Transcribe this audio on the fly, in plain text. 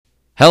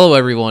Hello,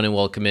 everyone, and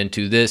welcome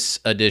into this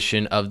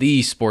edition of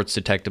the Sports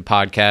Detective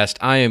Podcast.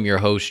 I am your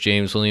host,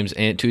 James Williams,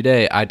 and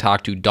today I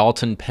talk to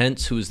Dalton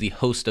Pence, who is the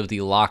host of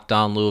the Locked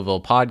On Louisville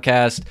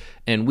podcast,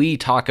 and we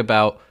talk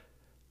about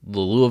the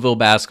Louisville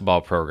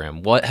basketball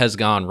program. What has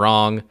gone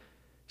wrong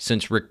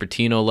since Rick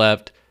Pitino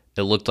left?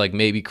 It looked like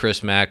maybe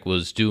Chris Mack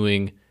was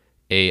doing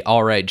a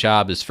all right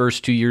job his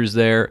first 2 years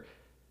there.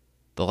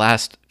 The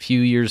last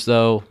few years,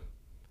 though,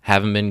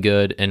 haven't been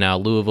good, and now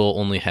Louisville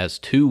only has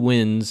 2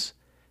 wins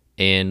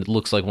and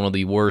looks like one of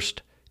the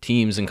worst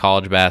teams in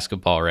college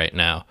basketball right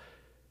now.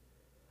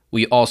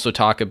 We also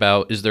talk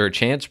about, is there a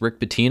chance Rick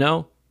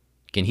Pitino,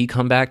 can he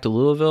come back to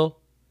Louisville?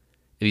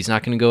 If he's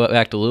not going to go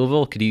back to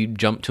Louisville, could he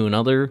jump to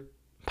another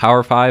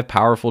Power 5,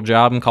 powerful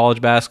job in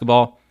college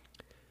basketball?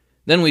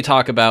 Then we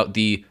talk about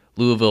the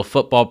Louisville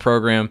football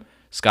program,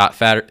 Scott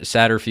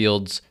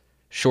Satterfield's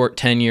short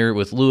tenure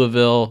with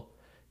Louisville,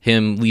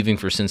 him leaving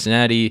for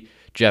Cincinnati,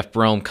 Jeff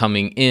Brom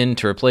coming in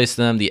to replace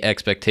them, the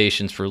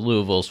expectations for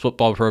Louisville's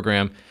football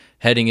program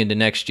heading into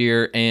next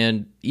year,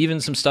 and even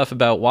some stuff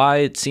about why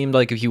it seemed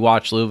like, if you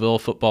watch Louisville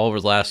football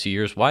over the last few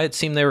years, why it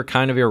seemed they were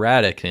kind of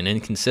erratic and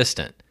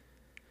inconsistent.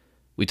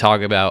 We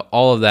talk about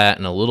all of that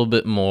and a little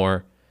bit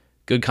more.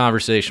 Good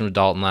conversation with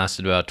Dalton,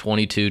 lasted about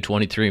 22,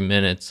 23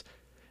 minutes.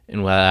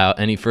 And without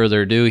any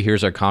further ado,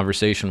 here's our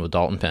conversation with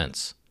Dalton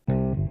Pence.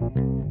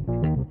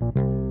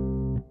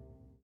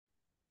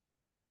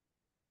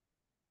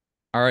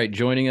 All right,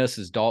 joining us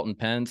is Dalton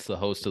Pence, the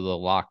host of the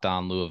Locked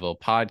On Louisville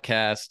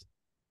podcast.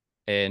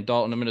 And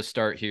Dalton, I'm going to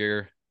start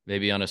here,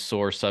 maybe on a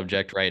sore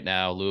subject right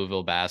now,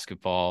 Louisville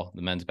basketball,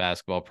 the men's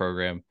basketball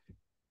program.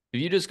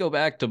 If you just go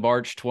back to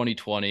March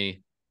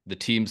 2020, the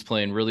team's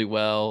playing really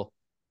well,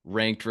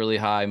 ranked really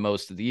high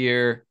most of the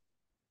year.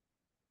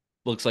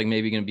 Looks like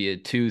maybe going to be a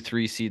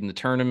 2-3 seed in the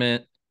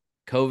tournament.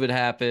 COVID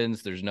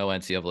happens. There's no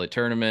NCAA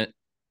tournament.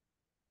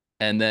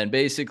 And then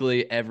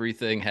basically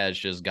everything has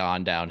just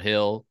gone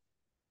downhill.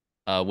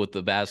 With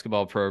the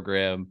basketball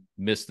program,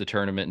 missed the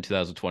tournament in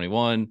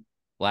 2021.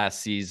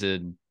 Last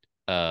season,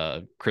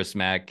 Chris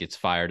Mack gets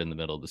fired in the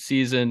middle of the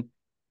season.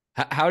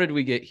 How did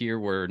we get here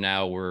where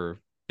now we're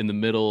in the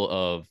middle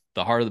of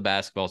the heart of the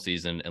basketball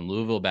season and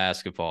Louisville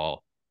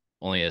basketball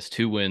only has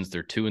 2 wins?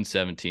 They're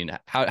 2-17.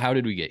 How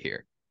did we get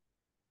here?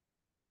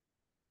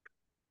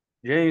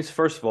 James,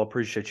 first of all,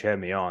 appreciate you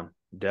having me on.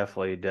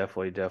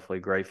 Definitely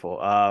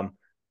grateful.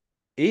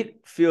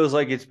 It feels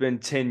like it's been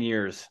 10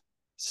 years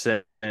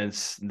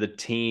since the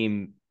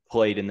team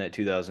played in that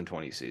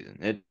 2020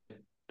 season.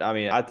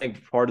 I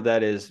think part of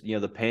that is,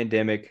 the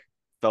pandemic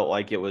felt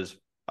like it was,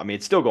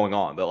 it's still going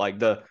on, but like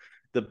the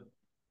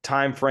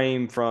time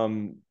frame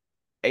from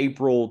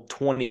April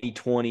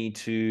 2020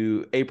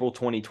 to April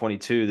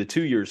 2022, the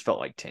 2 years felt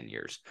like 10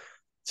 years.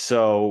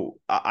 So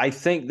I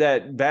think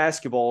that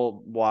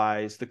basketball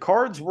wise, the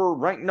Cards were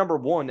ranked number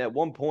 1 at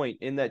one point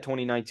in that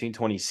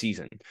 2019-20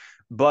 season.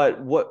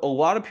 But what a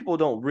lot of people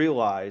don't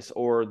realize,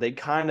 or they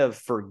kind of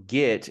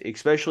forget,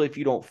 especially if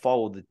you don't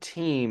follow the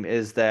team,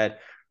 is that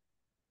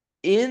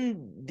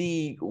in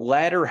the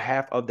latter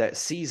half of that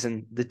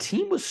season, the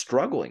team was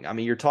struggling.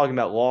 You're talking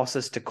about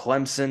losses to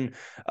Clemson,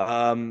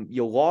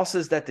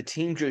 losses that the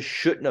team just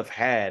shouldn't have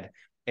had.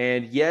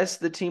 And yes,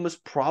 the team was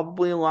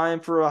probably in line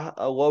for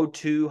a low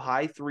 2,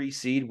 high 3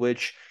 seed,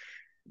 which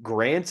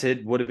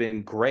granted would have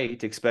been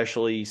great,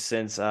 especially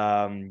since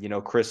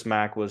Chris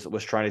Mack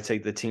was trying to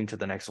take the team to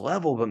the next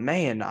level. But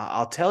man,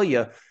 I'll tell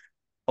you,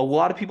 a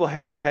lot of people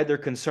had their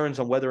concerns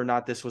on whether or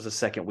not this was a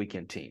second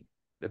weekend team,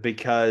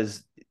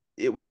 because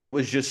it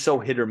was just so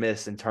hit or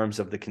miss in terms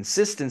of the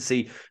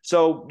consistency.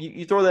 So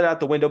you throw that out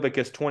the window,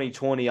 because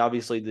 2020,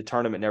 obviously the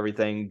tournament and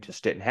everything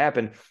just didn't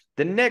happen.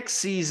 The next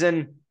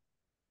season,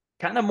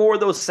 kind of more of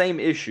those same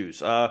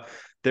issues.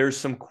 There's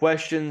some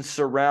questions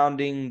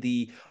surrounding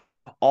the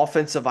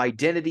offensive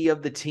identity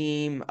of the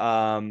team.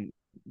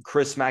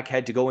 Chris Mack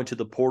had to go into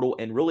the portal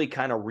and really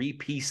kind of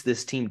repiece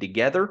this team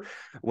together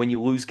when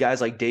you lose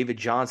guys like David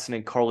Johnson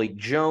and Carlik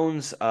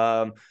Jones.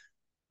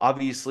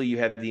 Obviously, you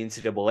have the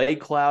NCAA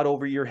cloud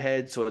over your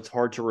head, so it's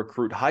hard to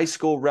recruit high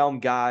school realm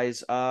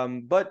guys.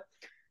 But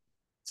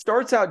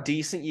starts out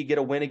decent. You get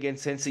a win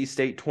against NC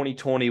State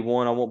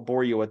 2021. I won't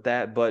bore you with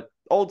that, but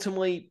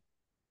ultimately,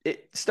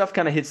 stuff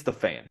kind of hits the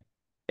fan.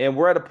 And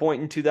we're at a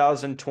point in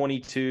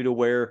 2022 to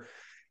where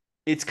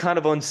it's kind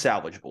of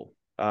unsalvageable.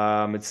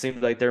 It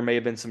seemed like there may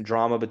have been some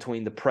drama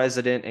between the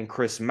president and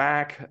Chris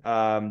Mack,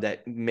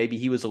 that maybe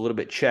he was a little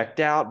bit checked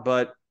out.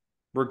 But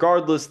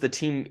regardless, the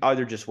team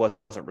either just wasn't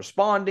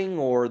responding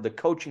or the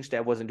coaching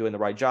staff wasn't doing the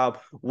right job.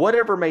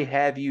 Whatever may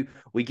have you,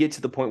 we get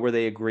to the point where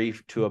they agree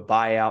to a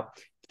buyout.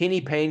 Kenny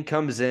Payne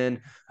comes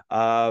in,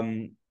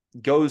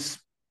 goes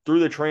through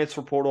the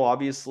transfer portal.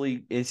 Obviously,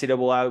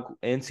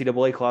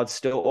 NCAA cloud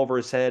still over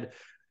his head.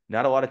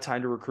 Not a lot of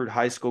time to recruit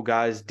high school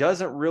guys.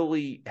 Doesn't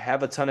really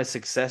have a ton of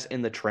success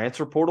in the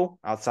transfer portal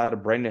outside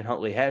of Brandon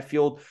Huntley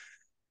Hatfield.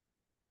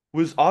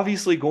 Was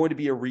obviously going to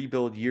be a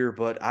rebuild year,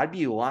 but I'd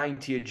be lying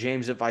to you,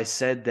 James, if I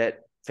said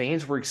that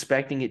fans were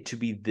expecting it to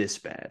be this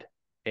bad.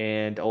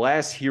 And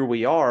alas, here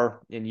we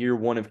are in year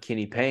one of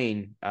Kenny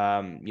Payne,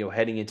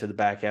 heading into the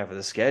back half of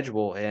the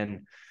schedule.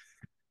 And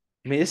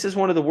I mean, this is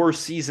one of the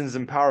worst seasons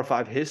in Power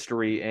Five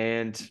history.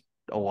 And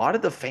a lot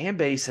of the fan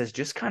base has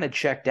just kind of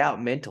checked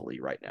out mentally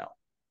right now.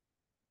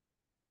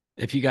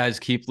 If you guys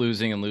keep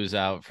losing and lose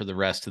out for the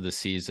rest of the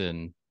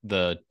season,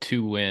 the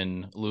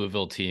 2-win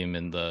Louisville team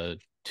and the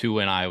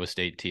 2-win Iowa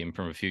State team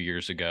from a few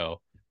years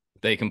ago,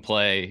 they can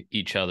play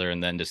each other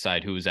and then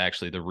decide who is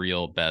actually the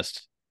real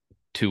best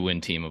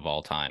 2-win team of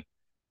all time.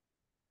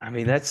 I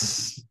mean,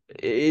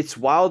 it's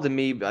wild to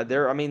me.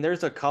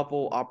 There's a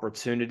couple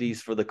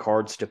opportunities for the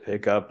Cards to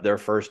pick up their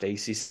first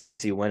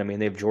ACC win. I mean,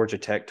 they have Georgia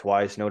Tech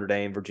twice, Notre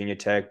Dame, Virginia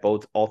Tech,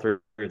 all three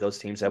of those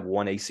teams have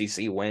one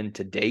ACC win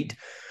to date.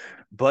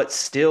 But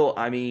still,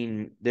 I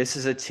mean, this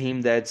is a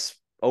team that's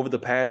over the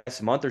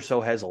past month or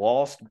so has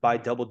lost by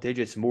double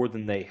digits more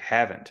than they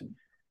haven't.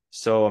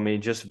 So, I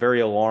mean, just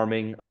very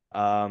alarming.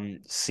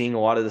 Seeing a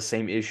lot of the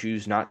same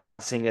issues, not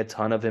seeing a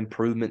ton of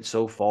improvement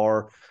so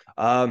far.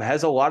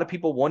 Has a lot of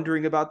people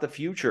wondering about the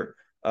future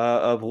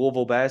of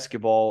Louisville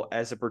basketball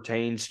as it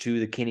pertains to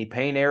the Kenny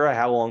Payne era,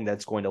 how long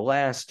that's going to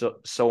last,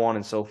 so on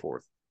and so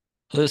forth.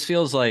 This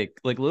feels like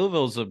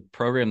Louisville's a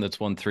program that's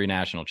won 3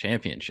 national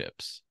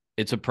championships.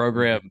 It's a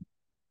program,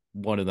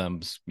 one of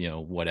them's,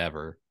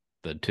 whatever,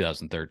 the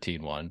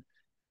 2013 one,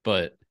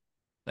 but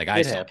like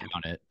I still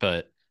count it.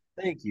 But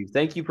thank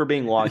you for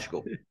being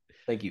logical.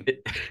 Thank you.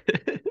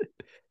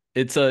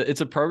 It's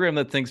a program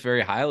that thinks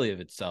very highly of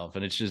itself,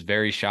 and it's just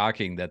very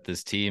shocking that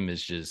this team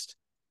is just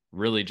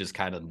really just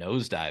kind of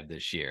nosedive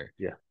this year.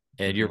 Yeah.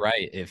 And you're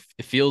right. If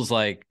it feels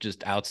like,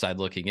 just outside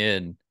looking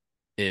in,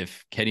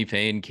 if Kenny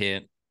Payne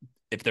can't,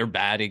 if they're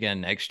bad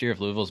again next year, if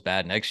Louisville's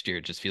bad next year,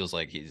 it just feels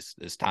like his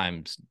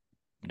time's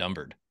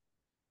numbered.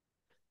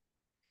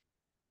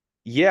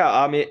 Yeah,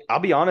 I mean, I'll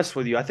be honest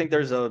with you. I think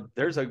there's a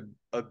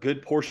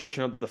good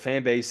portion of the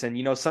fan base,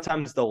 and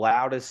sometimes the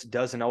loudest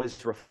doesn't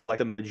always reflect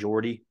the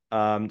majority.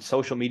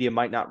 Social media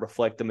might not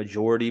reflect the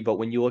majority, but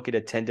when you look at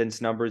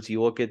attendance numbers,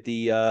 you look at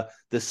the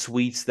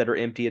suites that are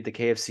empty at the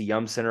KFC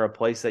Yum Center, a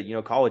place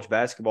that college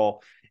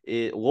basketball.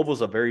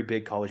 Louisville's a very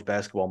big college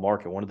basketball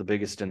market, one of the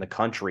biggest in the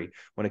country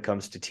when it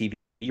comes to TV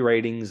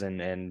ratings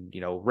and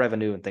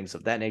revenue and things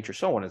of that nature,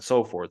 so on and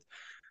so forth.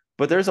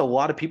 But there's a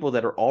lot of people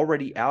that are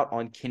already out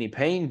on Kenny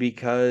Payne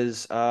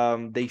because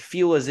they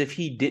feel as if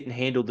he didn't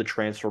handle the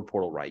transfer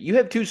portal right. You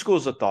have two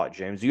schools of thought,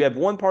 James. You have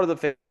one part of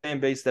the fan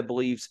base that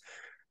believes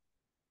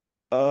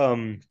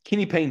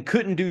Kenny Payne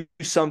couldn't do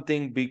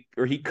something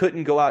or he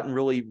couldn't go out and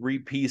really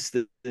repiece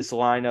this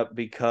lineup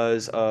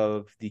because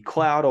of the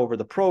cloud over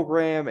the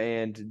program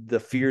and the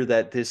fear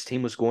that this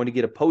team was going to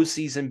get a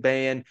postseason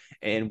ban.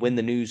 And when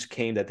the news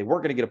came that they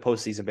weren't going to get a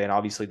postseason ban,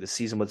 obviously the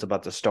season was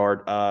about to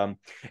start.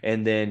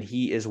 And then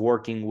he is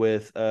working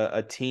with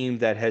a team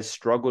that has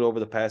struggled over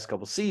the past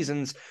couple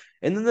seasons.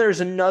 And then there's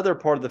another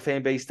part of the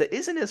fan base that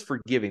isn't as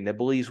forgiving, that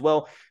believes,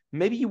 well,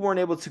 maybe you weren't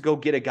able to go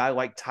get a guy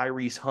like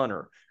Tyrese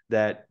Hunter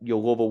that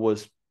Louisville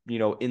was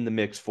in the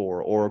mix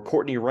for, or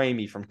Courtney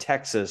Ramey from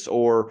Texas,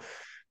 or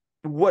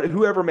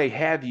whoever may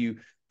have you.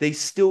 They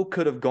still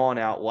could have gone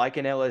out like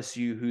an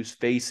LSU who's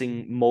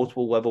facing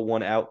multiple level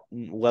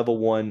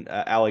one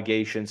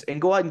allegations,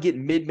 and go out and get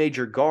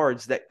mid-major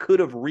guards that could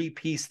have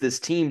repieced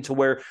this team to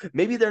where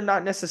maybe they're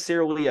not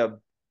necessarily a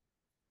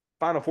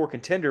Final Four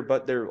contender,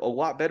 but they're a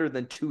lot better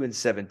than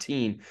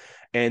 2-17.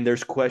 And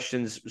there's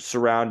questions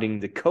surrounding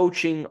the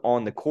coaching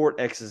on the court,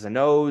 X's and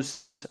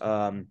O's,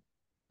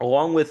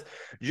 along with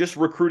just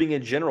recruiting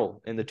in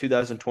general in the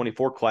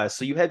 2024 class.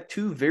 So you had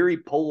two very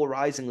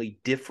polarizingly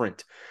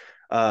different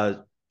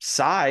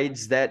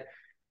sides that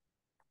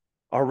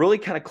are really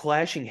kind of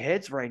clashing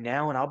heads right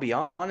now. And I'll be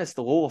honest,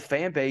 the Louisville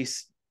fan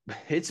base,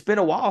 it's been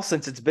a while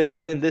since it's been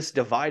this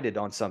divided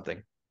on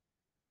something.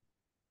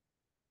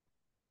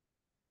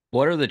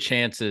 What are the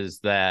chances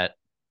that,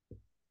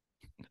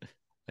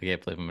 I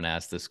can't believe I'm going to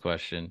ask this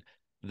question,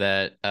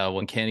 that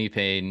when Kenny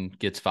Payne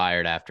gets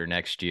fired after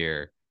next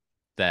year,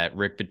 that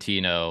Rick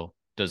Pitino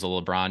does a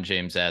LeBron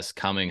James-esque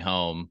coming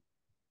home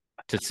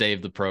to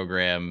save the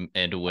program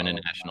and to win a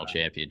national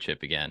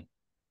championship again?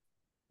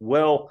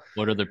 Well,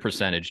 what are the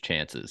percentage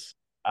chances?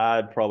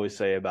 I'd probably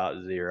say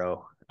about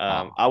 0.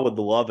 I would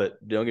love it.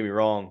 Don't get me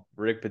wrong.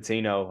 Rick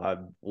Pitino, I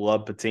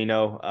love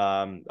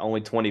Pitino.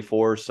 Only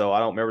 24, so I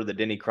don't remember the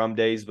Denny Crum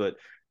days, but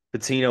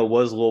Pitino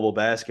was Louisville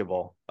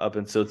basketball up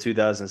until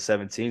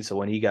 2017. So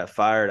when he got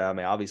fired, I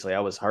mean, obviously I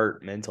was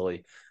hurt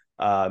mentally,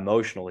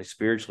 emotionally,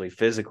 spiritually,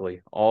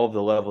 physically, all of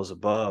the levels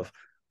above.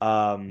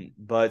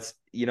 But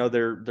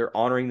they're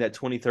honoring that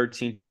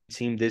 2013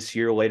 team this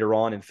year later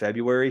on in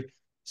February.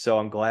 So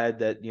I'm glad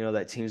that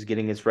that team's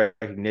getting its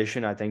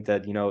recognition. I think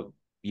that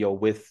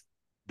with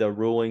the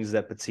rulings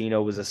that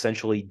Pitino was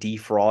essentially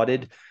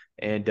defrauded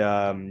and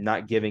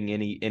not giving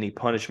any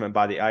punishment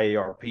by the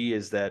IARP,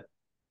 is that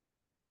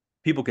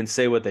people can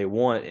say what they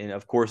want, and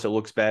of course it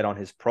looks bad on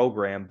his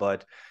program,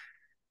 but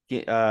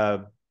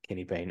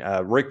Kenny Payne,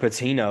 Rick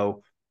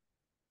Pitino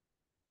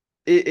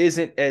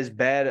isn't as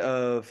bad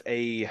of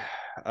a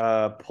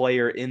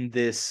player in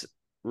this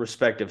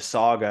respective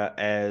saga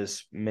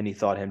as many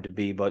thought him to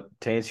be. But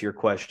to answer your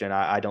question,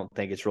 I don't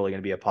think it's really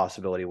going to be a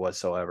possibility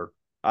whatsoever.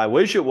 I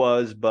wish it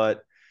was,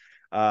 but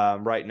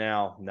right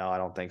now, no, I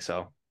don't think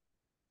so.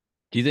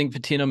 Do you think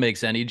Patino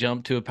makes any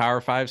jump to a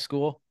Power Five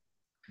school?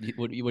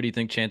 What do you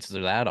think chances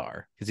of that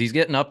are? Because he's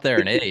getting up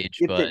there in age,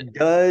 If but it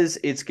does,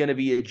 it's going to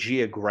be a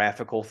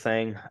geographical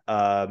thing.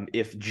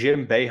 If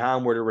Jim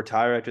Boeheim were to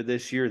retire after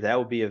this year, that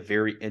would be a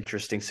very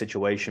interesting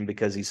situation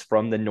because he's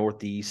from the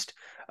Northeast,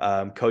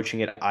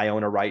 coaching at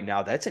Iona right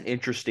now. That's an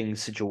interesting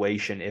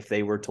situation if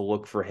they were to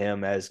look for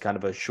him as kind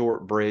of a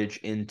short bridge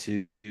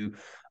into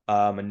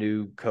a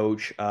new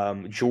coach.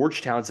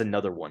 Georgetown's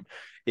another one.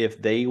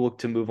 If they look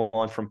to move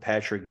on from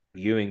Patrick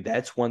Ewing,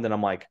 that's one that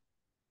I'm like,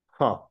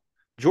 huh.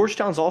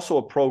 Georgetown's also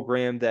a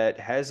program that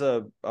has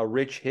a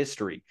rich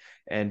history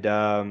and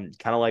kind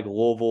of like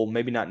Louisville,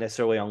 maybe not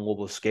necessarily on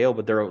Louisville's scale,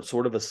 but they're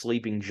sort of a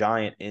sleeping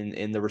giant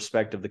in the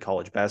respect of the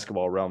college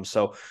basketball realm.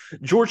 So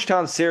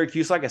Georgetown,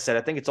 Syracuse, like I said,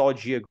 I think it's all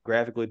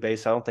geographically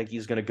based. I don't think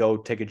he's going to go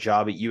take a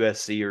job at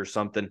USC or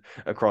something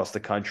across the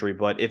country.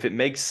 But if it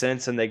makes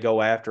sense and they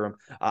go after him,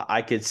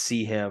 I could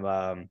see him,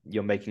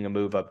 making a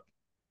move up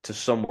to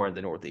somewhere in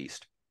the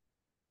Northeast.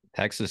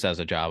 Texas has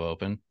a job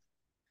open.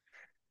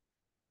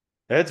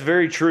 That's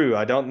very true.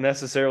 I don't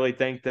necessarily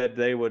think that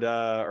they would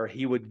or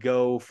he would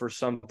go for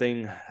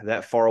something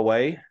that far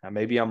away.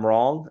 Maybe I'm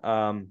wrong.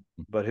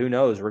 But who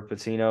knows? Rick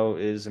Pitino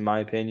is, in my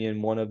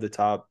opinion, one of the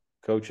top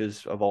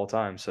coaches of all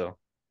time. So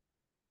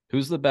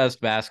Who's the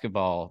best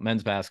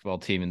men's basketball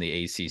team in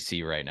the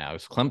ACC right now?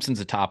 Clemson's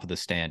the top of the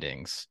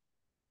standings,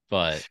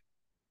 but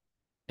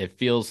it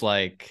feels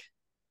like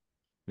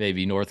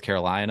maybe North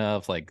Carolina,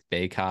 if like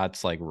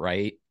Baycot's like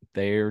right,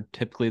 they're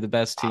typically the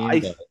best team. I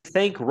But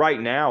think right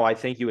now, I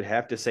think you would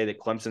have to say that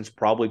Clemson's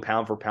probably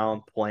pound for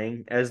pound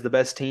playing as the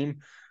best team.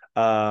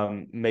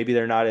 Maybe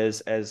they're not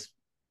as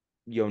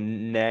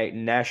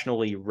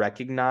nationally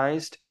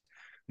recognized,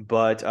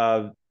 but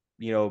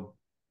you know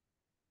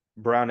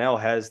Brownell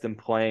has them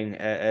playing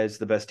as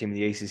the best team in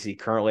the ACC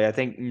currently. I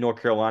think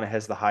North Carolina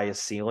has the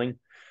highest ceiling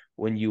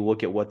when you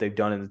look at what they've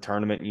done in the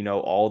tournament.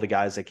 All the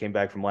guys that came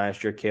back from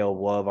last year, Caleb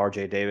Love,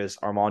 RJ Davis,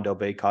 Armando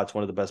Bacot's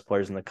one of the best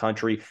players in the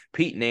country.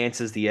 Pete Nance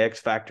is the X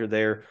factor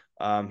there.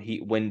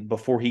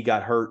 Before he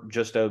got hurt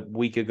just a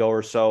week ago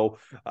or so,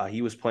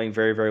 he was playing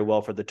very, very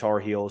well for the Tar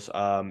Heels.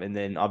 And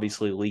then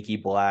obviously Leaky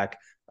Black,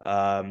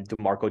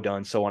 DeMarco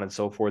Dunn, so on and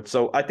so forth.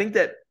 So I think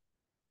that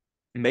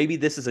maybe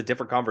this is a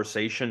different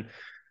conversation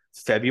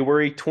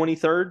February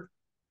 23rd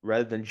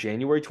rather than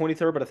January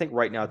 23rd. But I think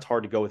right now it's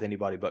hard to go with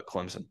anybody but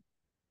Clemson.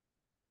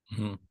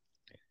 mm-hmm.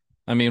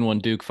 I mean, when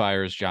Duke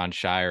fires John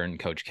Shire and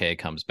Coach K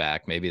comes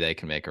back, maybe they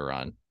can make a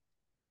run.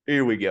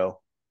 Here we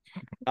go.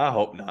 I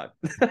hope not.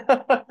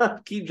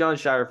 Keep John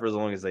Shire for as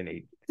long as they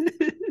need.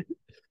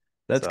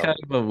 That's kind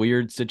of a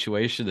weird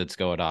situation that's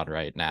going on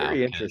right now.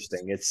 Very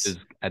interesting.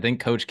 I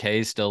think Coach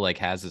K still like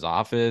has his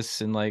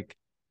office and like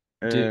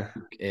Duke,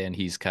 and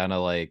he's kind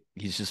of like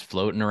he's just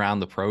floating around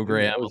the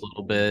program a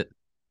little bit.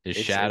 His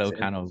shadow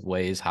kind of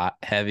weighs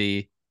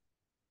heavy.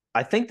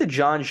 I think the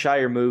John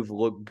Shire move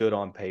looked good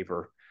on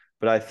paper,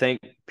 but I think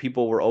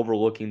people were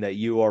overlooking that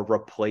you are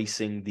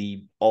replacing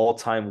the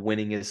all-time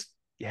winningest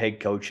head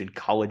coach in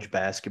college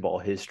basketball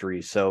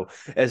history. So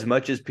as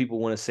much as people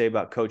want to say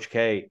about Coach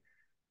K,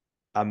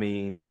 I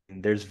mean,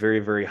 there's very,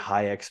 very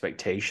high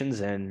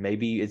expectations, and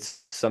maybe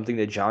it's something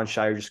that John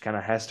Shire just kind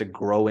of has to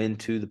grow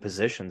into the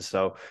position.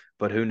 So,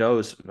 but who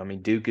knows? I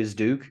mean, Duke is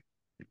Duke.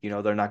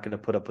 They're not going to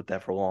put up with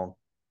that for long.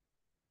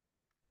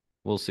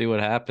 We'll see what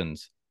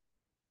happens.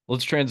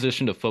 Let's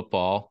transition to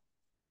football.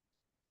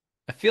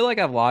 I feel like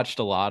I've watched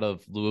a lot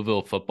of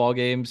Louisville football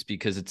games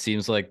because it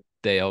seems like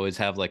they always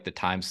have like the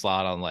time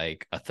slot on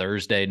like a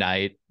Thursday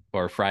night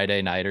or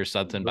Friday night or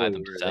something by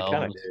themselves. They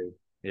kind of do.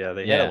 Yeah,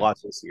 they had a lot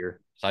this year.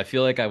 So I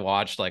feel like I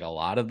watched like a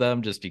lot of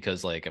them just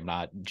because like I'm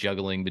not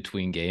juggling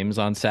between games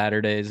on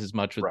Saturdays as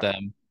much with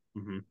them.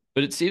 Mm-hmm.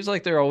 But it seems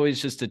like they're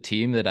always just a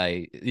team that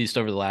I, at least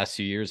over the last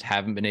few years,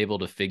 haven't been able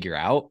to figure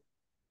out.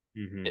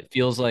 Mm-hmm. It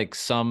feels like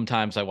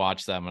sometimes I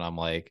watch them and I'm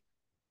like,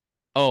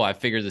 oh, I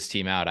figured this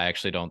team out. I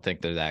actually don't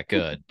think they're that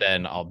good.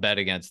 Then I'll bet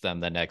against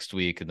them the next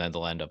week and then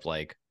they'll end up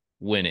like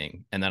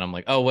winning. And then I'm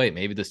like, oh, wait,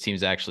 maybe this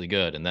team's actually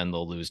good. And then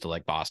they'll lose to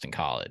like Boston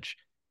College.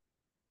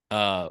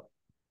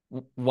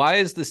 Why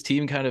is this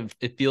team kind of,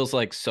 it feels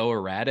like so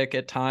erratic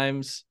at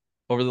times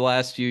over the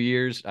last few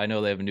years? I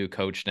know they have a new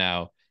coach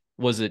now.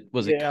 Was it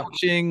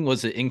coaching?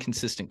 Was it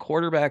inconsistent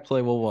quarterback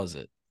play? What was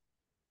it?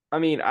 I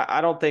mean,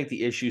 I don't think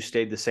the issue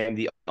stayed the same.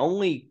 The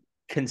only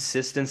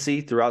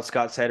consistency throughout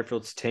Scott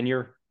Satterfield's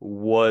tenure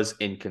was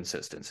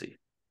inconsistency.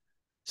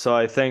 So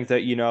I think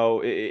that,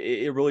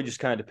 it really just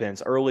kind of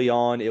depends. Early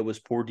on, it was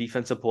poor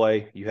defensive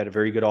play. You had a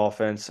very good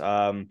offense.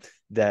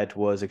 that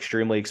was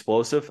extremely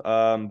explosive.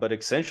 But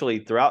essentially,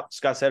 throughout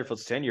Scott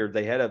Satterfield's tenure,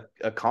 they had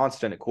a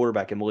constant at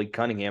quarterback in Malik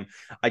Cunningham.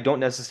 I don't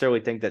necessarily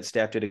think that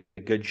staff did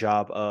a good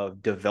job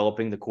of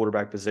developing the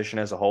quarterback position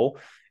as a whole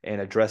and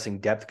addressing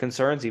depth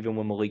concerns, even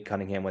when Malik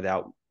Cunningham went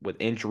out with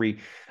injury.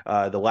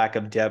 The lack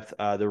of depth,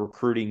 the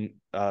recruiting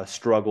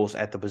struggles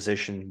at the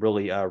position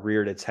really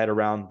reared its head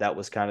around. That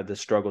was kind of the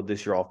struggle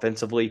this year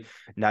offensively,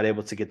 not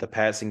able to get the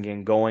passing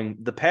game going.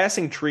 The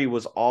passing tree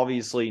was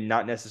obviously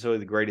not necessarily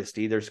the greatest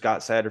either. Scott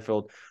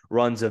Satterfield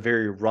runs a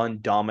very run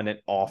dominant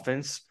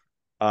offense.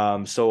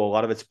 So a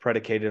lot of it's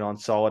predicated on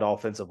solid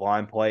offensive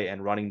line play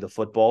and running the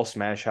football,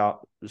 smash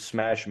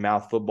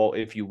mouth football,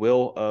 if you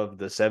will, of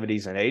the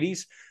 70s and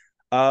 80s.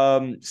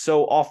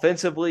 So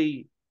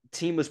offensively,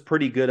 team was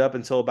pretty good up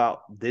until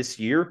about this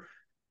year.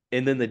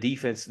 And then the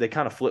defense, they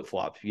kind of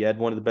flip-flopped. You had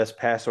one of the best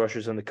pass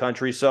rushers in the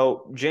country.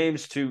 So,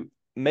 James, to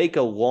make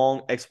a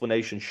long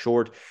explanation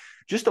short,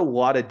 just a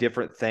lot of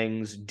different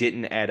things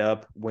didn't add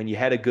up. When you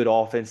had a good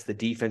offense, the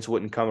defense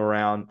wouldn't come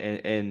around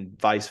and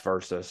vice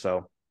versa.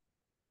 So,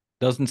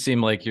 Doesn't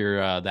seem like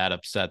you're that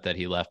upset that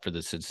he left for the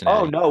oh,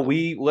 Cincinnati. no,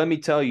 let me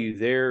tell you,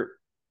 there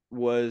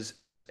was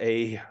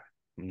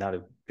not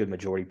a good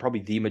majority,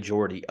 probably the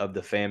majority of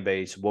the fan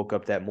base woke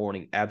up that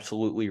morning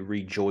absolutely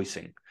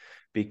rejoicing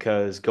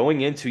because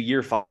going into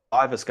year 5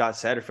 of Scott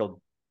Satterfield,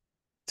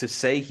 to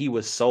say he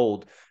was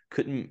sold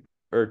couldn't,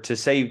 or to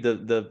say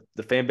the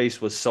fan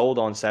base was sold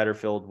on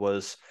Satterfield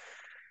was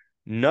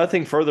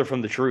nothing further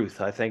from the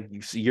truth. I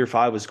think year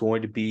 5 was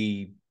going to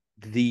be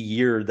the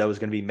year that was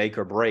going to be make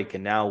or break.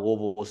 And now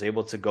Louisville was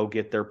able to go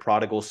get their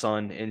prodigal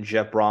son in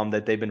Jeff Brom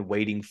that they've been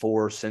waiting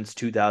for since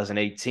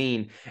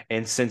 2018.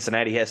 And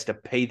Cincinnati has to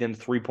pay them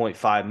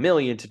 $3.5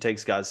 million to take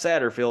Scott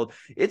Satterfield.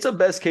 It's a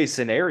best case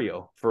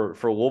scenario for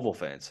Louisville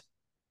fans.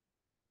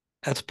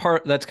 That's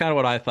kind of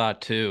what I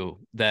thought too,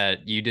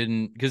 that you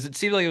didn't, because it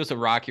seemed like it was a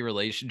rocky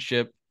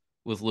relationship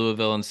with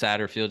Louisville and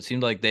Satterfield. It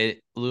seemed like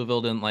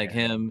Louisville didn't like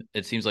him.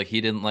 It seems like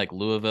he didn't like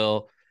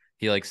Louisville.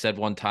 He like said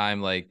one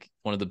time like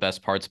one of the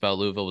best parts about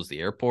Louisville was the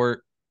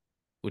airport,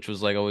 which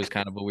was like always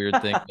kind of a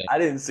weird thing. But I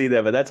didn't see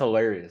that, but that's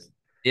hilarious.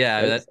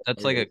 yeah, That's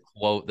that's like a hilarious.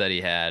 quote that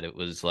he had. It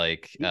was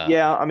like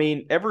Yeah, I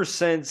mean, ever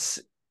since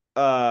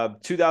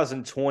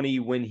 2020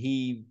 when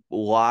he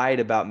lied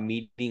about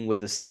meeting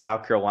with the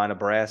South Carolina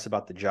brass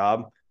about the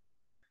job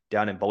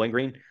down in Bowling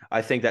Green,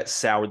 I think that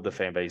soured the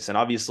fan base. And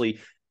obviously,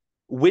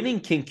 winning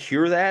can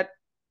cure that,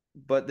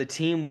 but the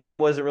team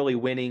wasn't really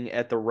winning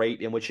at the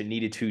rate in which it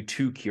needed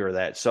to cure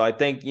that. So I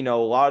think, a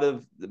lot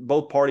of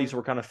both parties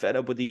were kind of fed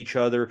up with each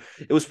other.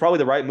 It was probably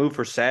the right move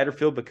for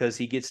Satterfield because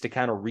he gets to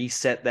kind of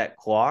reset that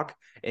clock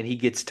and he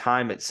gets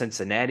time at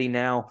Cincinnati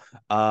now,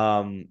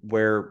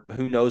 where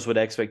who knows what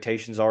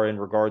expectations are in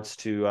regards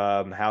to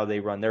how they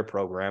run their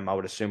program. I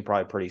would assume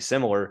probably pretty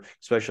similar,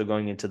 especially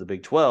going into the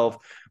Big 12.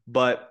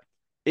 But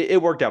it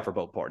worked out for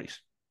both parties.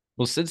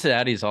 well,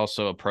 Cincinnati is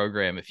also a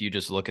program. If you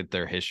just look at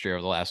their history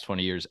over the last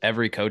 20 years,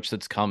 every coach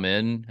that's come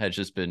in has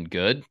just been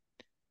good,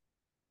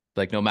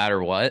 like no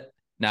matter what.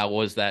 Now,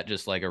 was that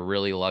just like a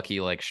really lucky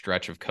like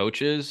stretch of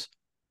coaches,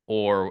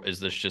 or is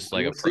this just We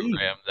like a will see.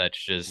 program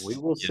that's We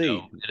just will see.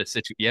 in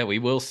a yeah, we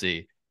will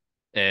see.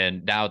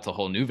 And now it's a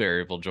whole new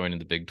variable joining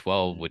the Big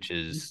 12, which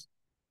is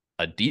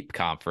a deep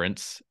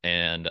conference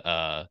and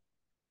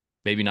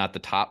maybe not the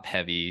top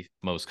heavy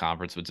most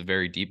conference, but it's a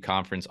very deep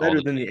conference. All Better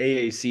the than the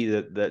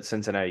AAC that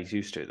Cincinnati's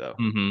used to, though.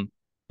 mm-hmm,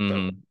 So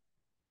mm-hmm.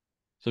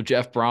 So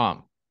Jeff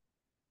Brom,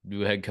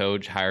 new head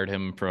coach, hired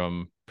him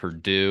from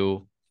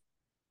Purdue.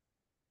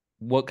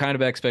 What kind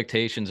of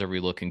expectations are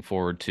we looking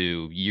forward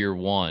to year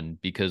one?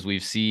 Because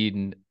we've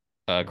seen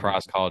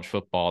across college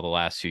football the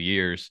last few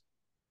years,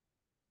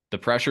 the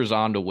pressure's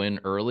on to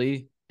win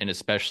early, and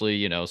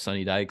especially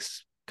Sonny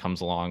Dykes comes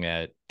along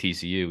at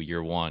TCU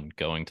year one,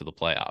 going to the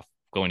playoff,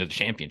 going to the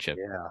championship,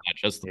 yeah, not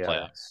just the yeah.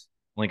 playoff.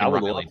 I Lincoln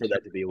would love Riley. for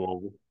that to be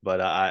Louisville,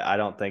 but I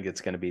don't think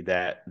it's going to be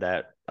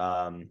that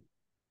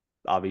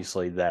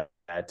obviously that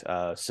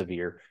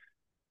severe.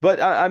 But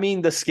I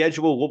mean, the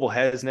schedule Louisville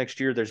has next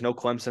year. There's no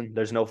Clemson.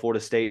 There's no Florida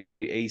State.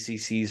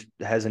 ACC's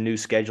has a new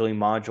scheduling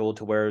module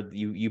to where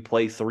you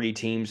play 3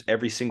 teams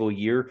every single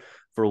year.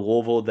 For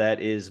Louisville,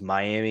 that is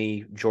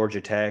Miami,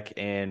 Georgia Tech,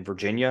 and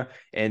Virginia,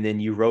 and then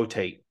you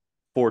rotate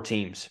 4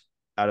 teams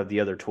out of the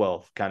other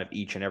 12, kind of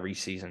each and every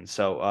season.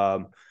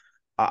 So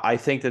I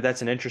think that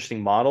that's an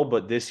interesting model,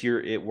 but this year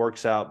it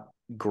works out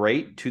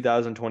great.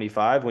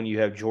 2025, when you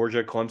have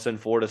Georgia, Clemson,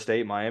 Florida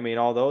State, Miami, and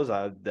all those,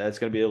 that's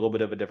going to be a little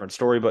bit of a different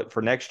story. But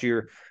for next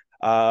year,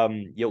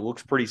 it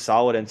looks pretty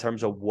solid in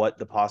terms of what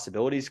the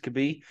possibilities could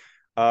be.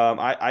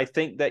 I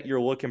think that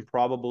you're looking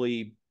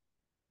probably.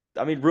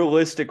 I mean,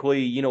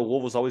 realistically,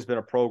 Louisville's always been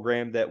a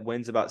program that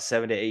wins about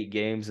 7 to 8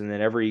 games, and then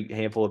every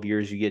handful of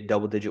years you get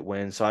double-digit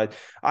wins. So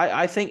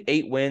I think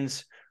 8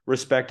 wins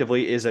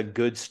respectively is a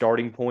good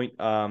starting point.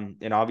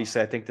 And obviously,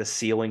 I think the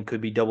ceiling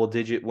could be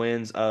double-digit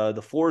wins.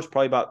 The floor is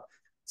probably about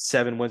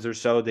 7 wins or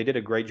so. They did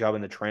a great job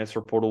in the transfer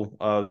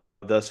portal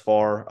thus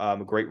far.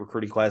 A great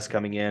recruiting class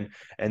coming in,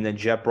 and then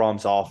Jeff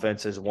Brom's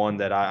offense is one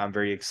that I'm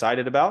very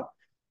excited about.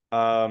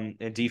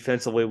 And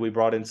defensively, we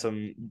brought in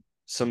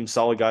some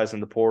solid guys in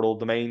the portal.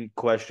 The main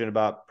question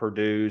about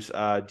Purdue's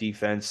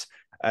defense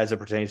as it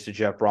pertains to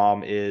Jeff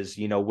Brom is,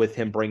 with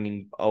him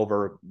bringing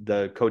over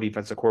the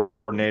co-defensive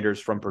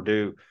coordinators from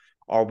Purdue,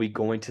 are we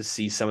going to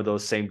see some of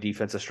those same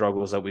defensive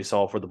struggles that we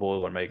saw for the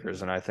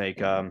Boilermakers? And I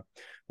think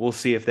we'll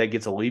see if that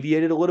gets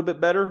alleviated a little bit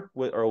better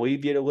or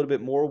alleviated a little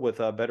bit more with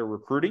better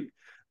recruiting.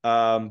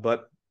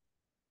 But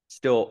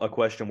still a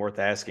question worth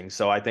asking.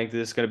 So I think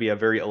this is going to be a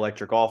very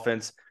electric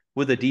offense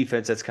with a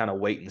defense that's kind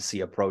of wait and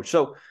see approach.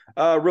 So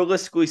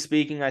realistically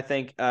speaking, I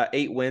think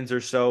 8 wins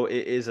or so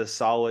is a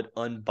solid,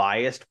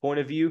 unbiased point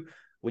of view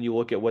when you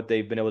look at what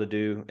they've been able to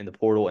do in the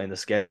portal and the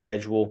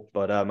schedule.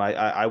 But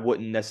I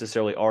wouldn't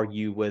necessarily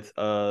argue with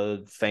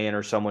a fan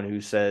or someone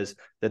who says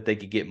that they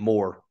could get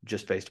more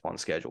just based upon the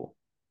schedule.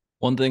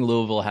 One thing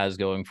Louisville has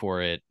going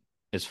for it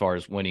as far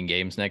as winning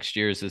games next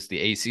year is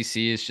the ACC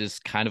is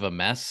just kind of a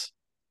mess.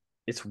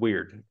 It's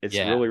weird. It's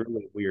Yeah. really,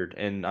 really weird.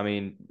 And I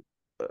mean,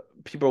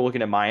 people are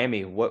looking at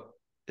Miami.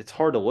 It's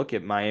hard to look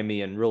at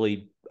Miami and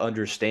really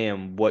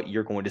understand what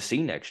you're going to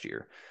see next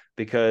year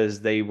because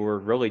they were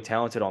really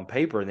talented on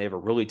paper and they have a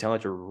really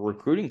talented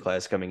recruiting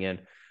class coming in,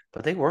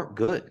 but they weren't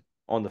good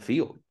on the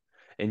field.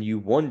 And you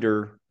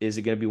wonder, is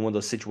it going to be one of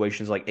those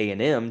situations like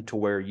A&M to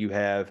where you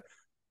have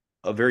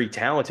a very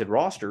talented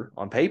roster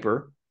on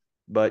paper,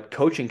 but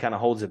coaching kind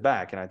of holds it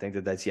back? And I think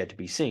that that's yet to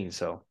be seen.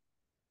 So,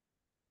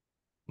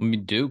 I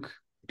mean, Duke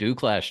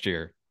last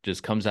year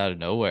just comes out of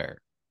nowhere.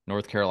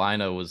 North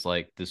Carolina was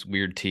like this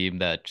weird team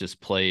that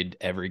just played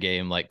every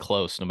game like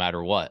close no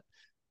matter what.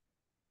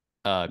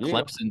 yeah,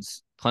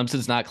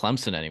 Clemson's not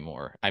Clemson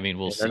anymore. I mean,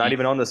 we'll they're not see.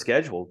 even on the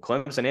schedule.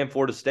 Clemson and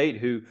Florida State,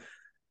 who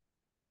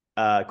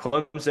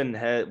Clemson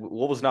had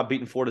Louisville's not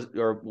beaten Florida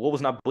or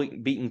Louisville's not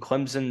beaten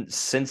Clemson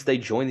since they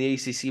joined the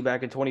ACC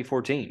back in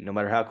 2014. No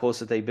matter how close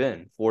that they've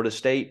been, Florida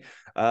State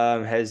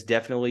has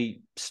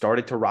definitely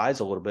started to rise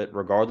a little bit,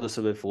 regardless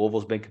of if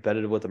Louisville's been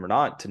competitive with them or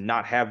not. To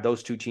not have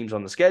those two teams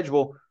on the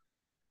schedule,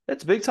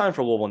 that's a big time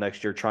for Louisville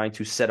next year, trying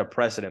to set a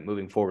precedent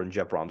moving forward in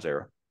Jeff Brom's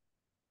era.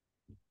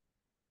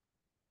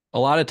 A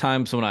lot of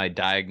times when I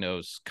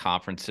diagnose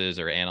conferences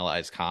or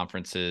analyze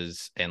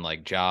conferences and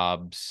like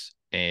jobs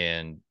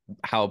and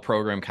how a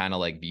program kind of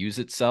like views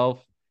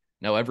itself.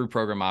 Now, every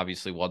program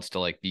obviously wants to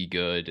like be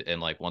good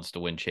and like wants to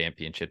win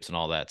championships and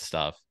all that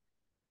stuff.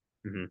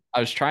 Mm-hmm.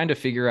 I was trying to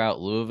figure out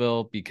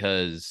Louisville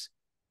because,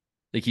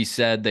 like you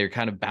said, they're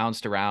kind of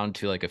bounced around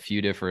to like a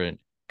few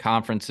different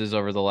conferences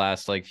over the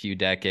last like few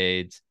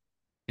decades.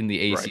 In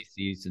the Right.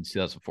 ACC since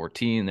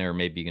 2014, they're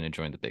maybe going to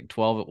join the Big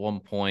 12 at one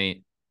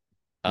point.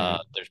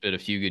 Mm-hmm. There's been a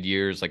few good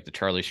years, like the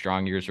Charlie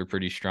Strong years are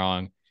pretty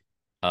strong.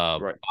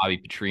 Right. Bobby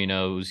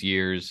Petrino's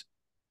years.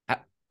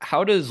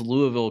 How does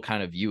Louisville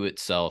kind of view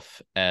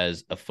itself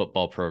as a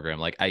football program?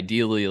 Like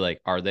ideally,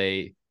 like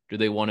do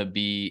they want to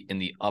be in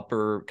the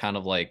upper kind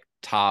of like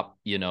top,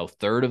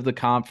 third of the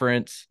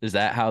conference? Is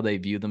that how they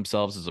view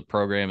themselves as a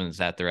program, and is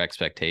that their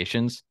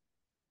expectations?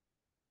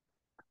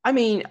 I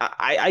mean,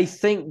 I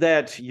think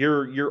that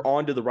you're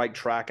onto the right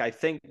track. I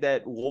think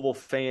that Louisville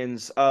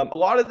fans, a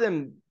lot of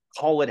them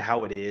call it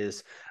how it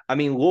is. I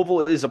mean,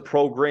 Louisville is a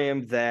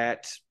program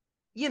that,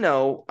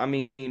 I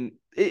mean,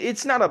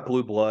 it's not a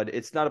blue blood.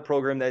 It's not a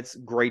program that's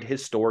great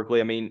historically.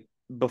 I mean,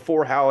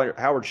 before Howard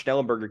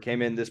Schnellenberger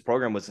came in, this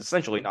program was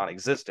essentially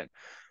non-existent.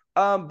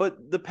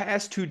 But the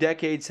past 2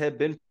 decades have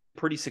been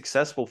pretty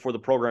successful for the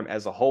program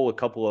as a whole. A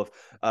couple of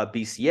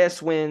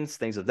BCS wins,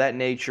 things of that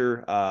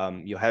nature.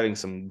 Having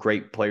some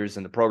great players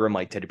in the program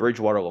like Teddy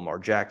Bridgewater, Lamar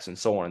Jackson,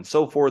 so on and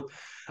so forth.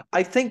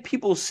 I think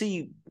people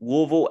see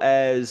Louisville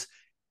as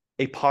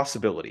a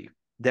possibility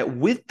that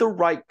with the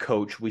right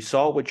coach, we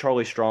saw it with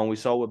Charlie Strong, we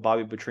saw it with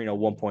Bobby Petrino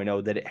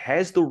 1.0, that it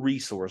has the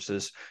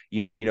resources,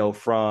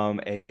 from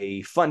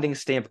a funding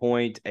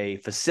standpoint, a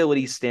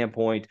facility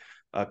standpoint,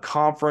 a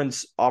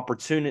conference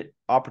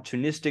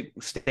opportunistic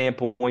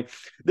standpoint.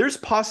 There's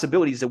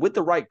possibilities that with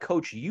the right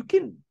coach, you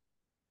can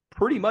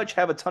pretty much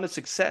have a ton of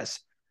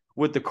success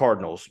with the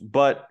Cardinals.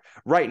 But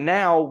right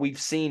now,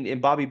 we've seen in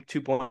Bobby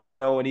 2.0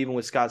 and even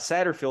with Scott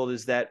Satterfield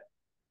is that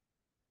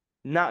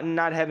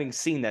not having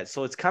seen that.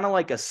 So it's kind of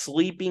like a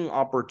sleeping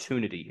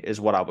opportunity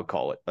is what I would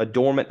call it. A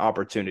dormant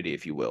opportunity,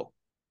 if you will.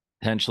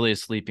 Potentially a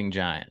sleeping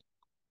giant,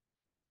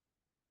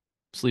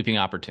 sleeping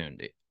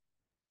opportunity.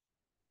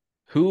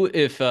 Who,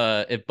 if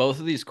both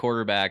of these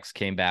quarterbacks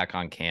came back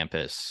on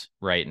campus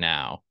right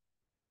now,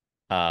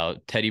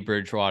 Teddy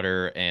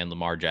Bridgewater and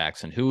Lamar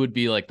Jackson, who would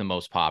be like the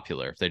most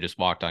popular if they just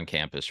walked on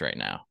campus right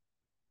now?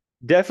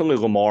 Definitely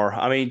Lamar.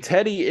 I mean, He's more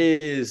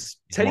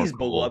Teddy's cool.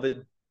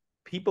 beloved.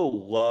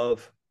 People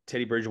love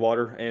Teddy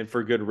Bridgewater, and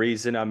for good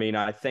reason. I mean,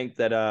 I think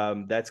that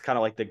that's kind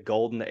of like the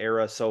golden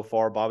era so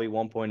far, Bobby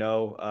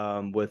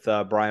 1.0 with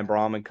Brian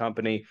Brom and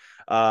company.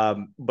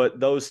 But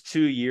those 2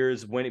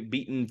 years when it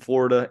beating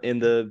Florida in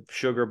the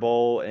Sugar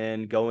Bowl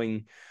and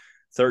going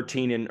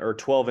 13 and or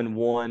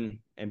 12-1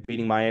 and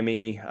beating Miami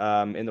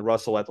in the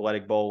Russell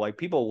Athletic Bowl, like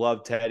people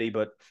love Teddy,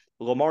 but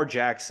Lamar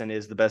Jackson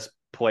is the best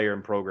player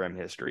in program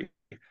history.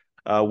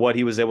 What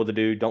he was able to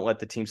do. Don't let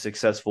the team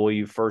successful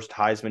you. First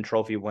Heisman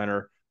Trophy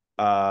winner.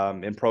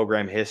 in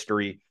program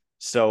history.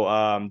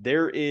 So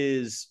there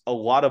is a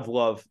lot of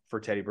love for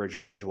Teddy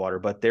Bridgewater,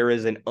 but there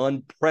is an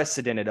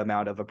unprecedented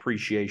amount of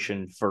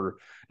appreciation for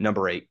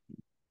number 8.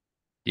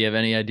 Do you have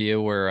any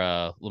idea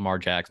where Lamar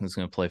Jackson's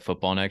going to play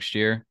football next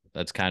year?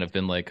 That's kind of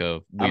been like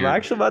a I'm weird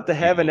actually about to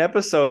have an deal.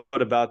 episode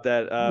about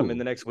that in Ooh.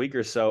 the next week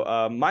or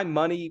so. My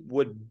money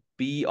would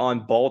be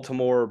on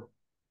Baltimore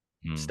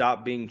Hmm.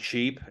 stop being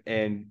cheap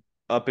and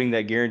upping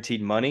that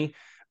guaranteed money.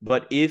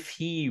 But if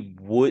he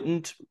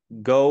wouldn't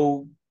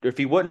go, if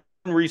he wouldn't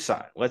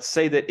resign, let's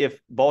say that if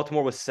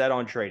Baltimore was set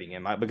on trading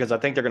him, because I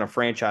think they're going to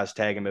franchise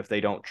tag him if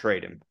they don't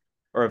trade him,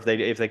 or if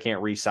they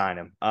can't re-sign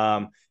him.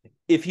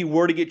 If he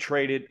were to get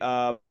traded,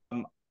 I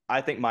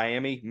think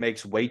Miami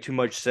makes way too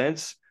much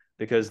sense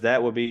because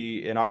that would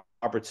be an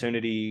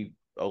opportunity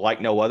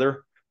like no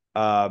other.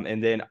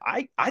 And then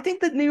I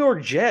think the New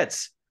York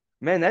Jets,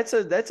 man, that's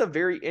a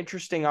very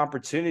interesting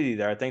opportunity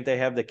there. I think they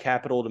have the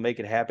capital to make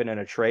it happen in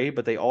a trade,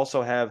 but they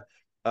also have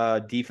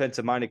a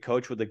defensive minded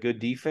coach with a good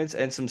defense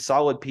and some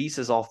solid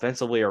pieces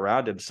offensively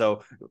around him.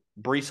 So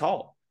Brees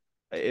Hall,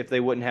 if they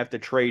wouldn't have to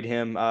trade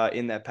him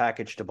in that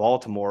package to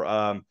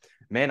Baltimore,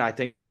 man, I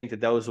think that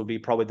those will be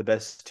probably the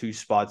best 2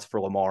 spots for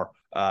Lamar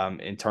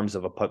in terms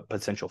of a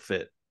potential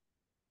fit.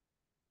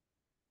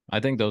 I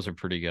think those are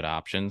pretty good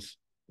options.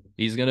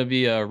 He's going to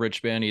be a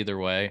rich man either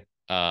way.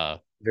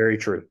 Very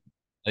true.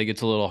 I think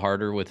it's a little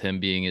harder with him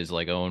being his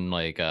like own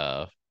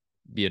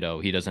he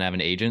doesn't have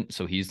an agent,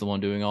 so he's the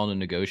one doing all the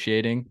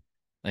negotiating.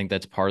 I think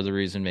that's part of the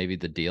reason maybe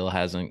the deal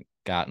hasn't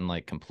gotten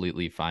like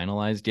completely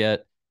finalized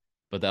yet.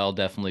 But that'll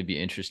definitely be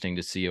interesting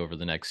to see over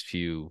the next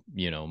few,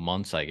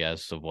 months, I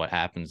guess, of what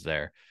happens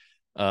there.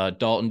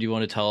 Dalton, do you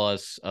want to tell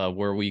us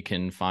where we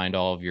can find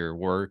all of your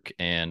work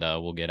and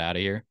we'll get out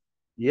of here?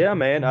 Yeah,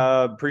 man.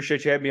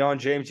 Appreciate you having me on,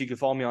 James. You can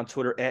follow me on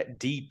Twitter at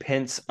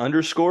dpence_.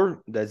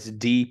 That's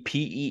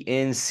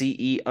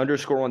DPENCE_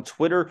 on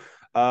Twitter.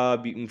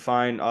 You can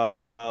find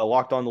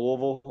Locked On the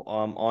Louisville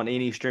on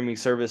any streaming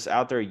service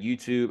out there: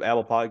 YouTube,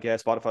 Apple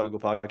Podcasts, Spotify, Google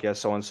Podcasts,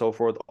 so on and so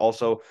forth.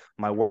 Also,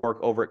 my work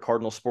over at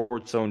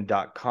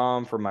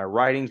CardinalSportsZone.com for my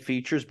writing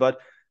features. But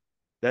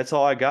that's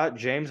all I got,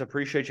 James.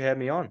 Appreciate you having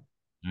me on.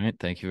 All right.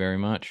 Thank you very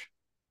much.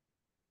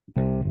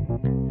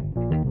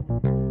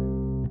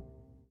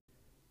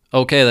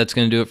 Okay, that's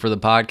going to do it for the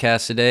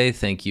podcast today.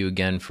 Thank you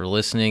again for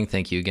listening.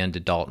 Thank you again to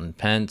Dalton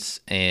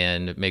Pence.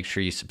 And make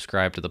sure you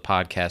subscribe to the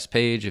podcast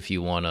page if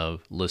you want to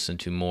listen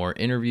to more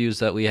interviews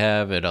that we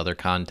have and other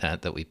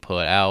content that we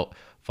put out.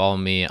 Follow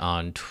me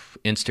on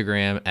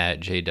Instagram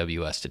at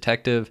JWS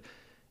Detective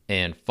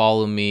and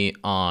follow me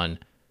on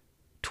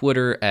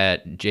Twitter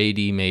at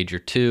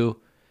JDMajor2.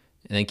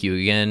 Thank you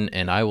again,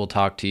 and I will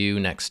talk to you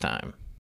next time.